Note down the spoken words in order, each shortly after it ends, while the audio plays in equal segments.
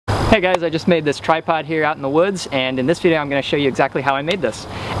Hey guys, I just made this tripod here out in the woods, and in this video I'm going to show you exactly how I made this.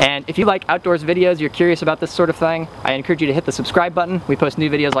 And if you like outdoors videos, you're curious about this sort of thing, I encourage you to hit the subscribe button. We post new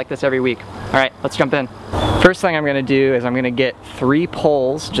videos like this every week. Alright, let's jump in. First thing I'm going to do is I'm going to get 3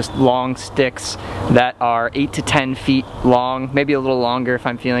 poles, just long sticks that are 8 to 10 feet long, maybe a little longer if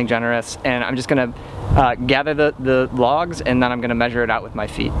I'm feeling generous, and I'm just going to gather the logs, and then I'm going to measure it out with my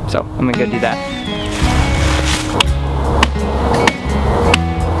feet. So I'm going to go do that.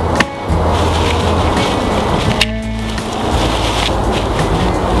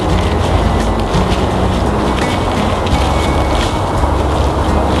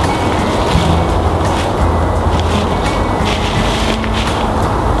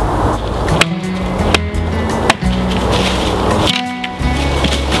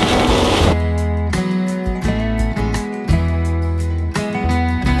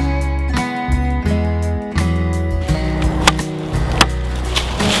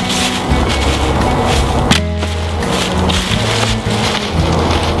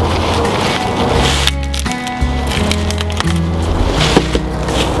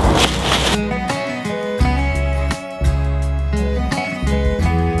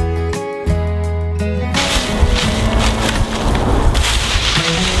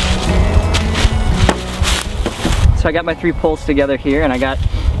 So I got my 3 poles together here, and I got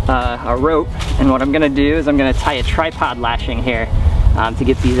a rope, and what I'm going to do is I'm going to tie a tripod lashing here to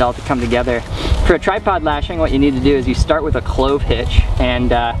get these all to come together. For a tripod lashing, what you need to do is you start with a clove hitch,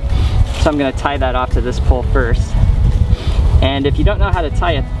 and so I'm going to tie that off to this pole first. And if you don't know how to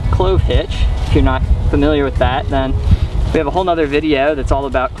tie a clove hitch, if you're not familiar with that, then we have a whole nother video that's all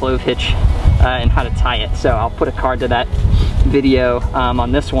about clove hitch and how to tie it. So I'll put a card to that video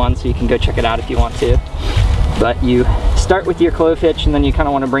on this one, so you can go check it out if you want to. But you start with your clove hitch, and then you kind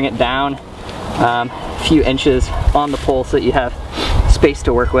of want to bring it down a few inches on the pole so that you have space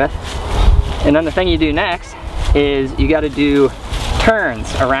to work with. And then the thing you do next is you got to do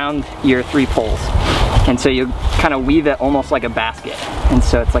turns around your 3 poles. And so you kind of weave it almost like a basket. And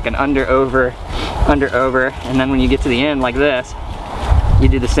so it's like an under, over, and then when you get to the end like this, you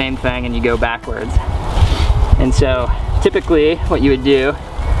do the same thing and you go backwards. And so typically what you would do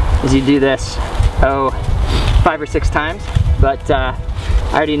is you do this, 5 or 6 times, but I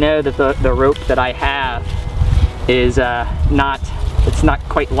already know that the rope that I have is it's not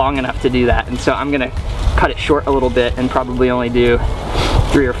quite long enough to do that, and so I'm gonna cut it short a little bit and probably only do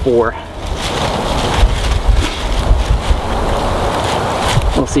 3 or 4.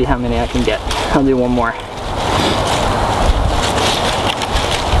 We'll see how many I can get. I'll do one more.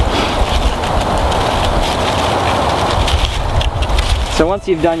 So once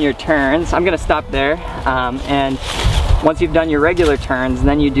you've done your turns, I'm going to stop there, and once you've done your regular turns,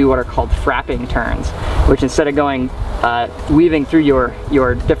 then you do what are called frapping turns, which instead of going weaving through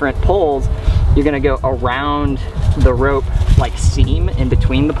your different poles, you're going to go around the rope like seam in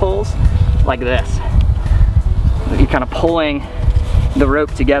between the poles, like this. You're kind of pulling the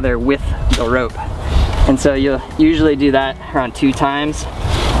rope together with the rope. And so you'll usually do that around 2 times.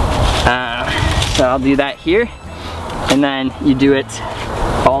 So I'll do that here. And then you do it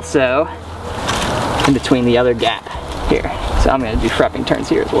also in between the other gap here. So I'm going to do frapping turns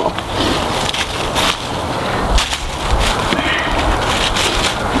here as well.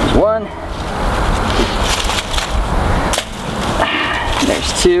 There's 1.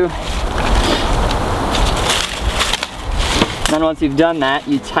 There's 2. And then once you've done that,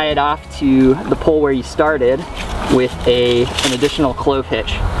 you tie it off to the pole where you started with an additional clove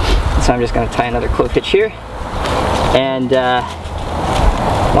hitch. So I'm just going to tie another clove hitch here. And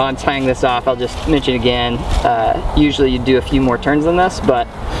while I'm tying this off, I'll just mention again, usually you do a few more turns than this, but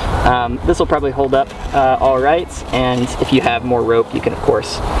this will probably hold up all right, and if you have more rope, you can of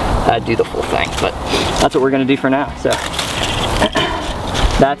course do the full thing, but that's what we're going to do for now. So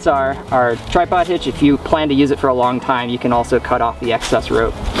that's our tripod hitch. If you plan to use it for a long time, you can also cut off the excess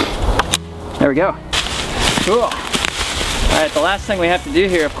rope. There we go. Cool. Alright, the last thing we have to do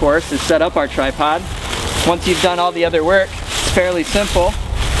here, of course, is set up our tripod. Once you've done all the other work, it's fairly simple.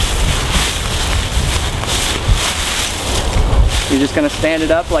 You're just going to stand it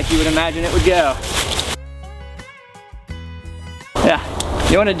up like you would imagine it would go. Yeah,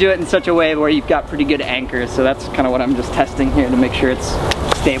 you want to do it in such a way where you've got pretty good anchors, so that's kind of what I'm just testing here to make sure it's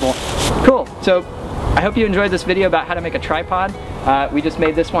stable. Cool, so I hope you enjoyed this video about how to make a tripod. We just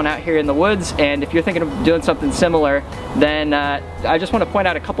made this one out here in the woods, and if you're thinking of doing something similar, then I just want to point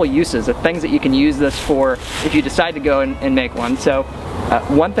out a couple uses of things that you can use this for if you decide to go and make one. So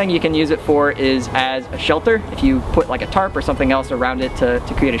one thing you can use it for is as a shelter. If you put like a tarp or something else around it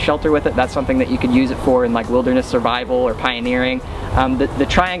to create a shelter with it, that's something that you could use it for in like wilderness survival or pioneering. The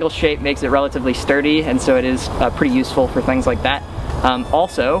triangle shape makes it relatively sturdy, and so it is pretty useful for things like that.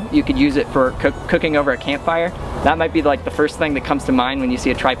 Also, you could use it for cooking over a campfire. That might be like the first thing that comes to mind when you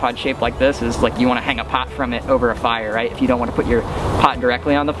see a tripod shape like this, is like you want to hang a pot from it over a fire, right? If you don't want to put your pot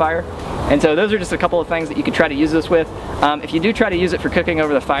directly on the fire. And so those are just a couple of things that you could try to use this with. If you do try to use it for cooking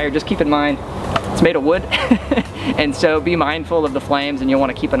over the fire, just keep in mind it's made of wood. And so be mindful of the flames, and you'll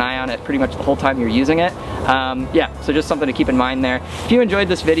want to keep an eye on it pretty much the whole time you're using it. Yeah, so just something to keep in mind there. If you enjoyed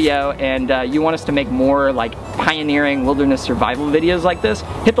this video and you want us to make more like pioneering wilderness survival videos like this,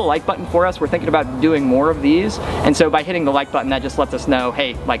 hit the like button for us. We're thinking about doing more of these, and so by hitting the like button, that just lets us know,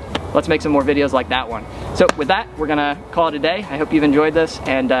 hey, like, let's make some more videos like that one. So with that, we're gonna call it a day. I hope you've enjoyed this,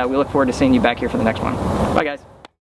 and we look forward to seeing you back here for the next one. Bye guys.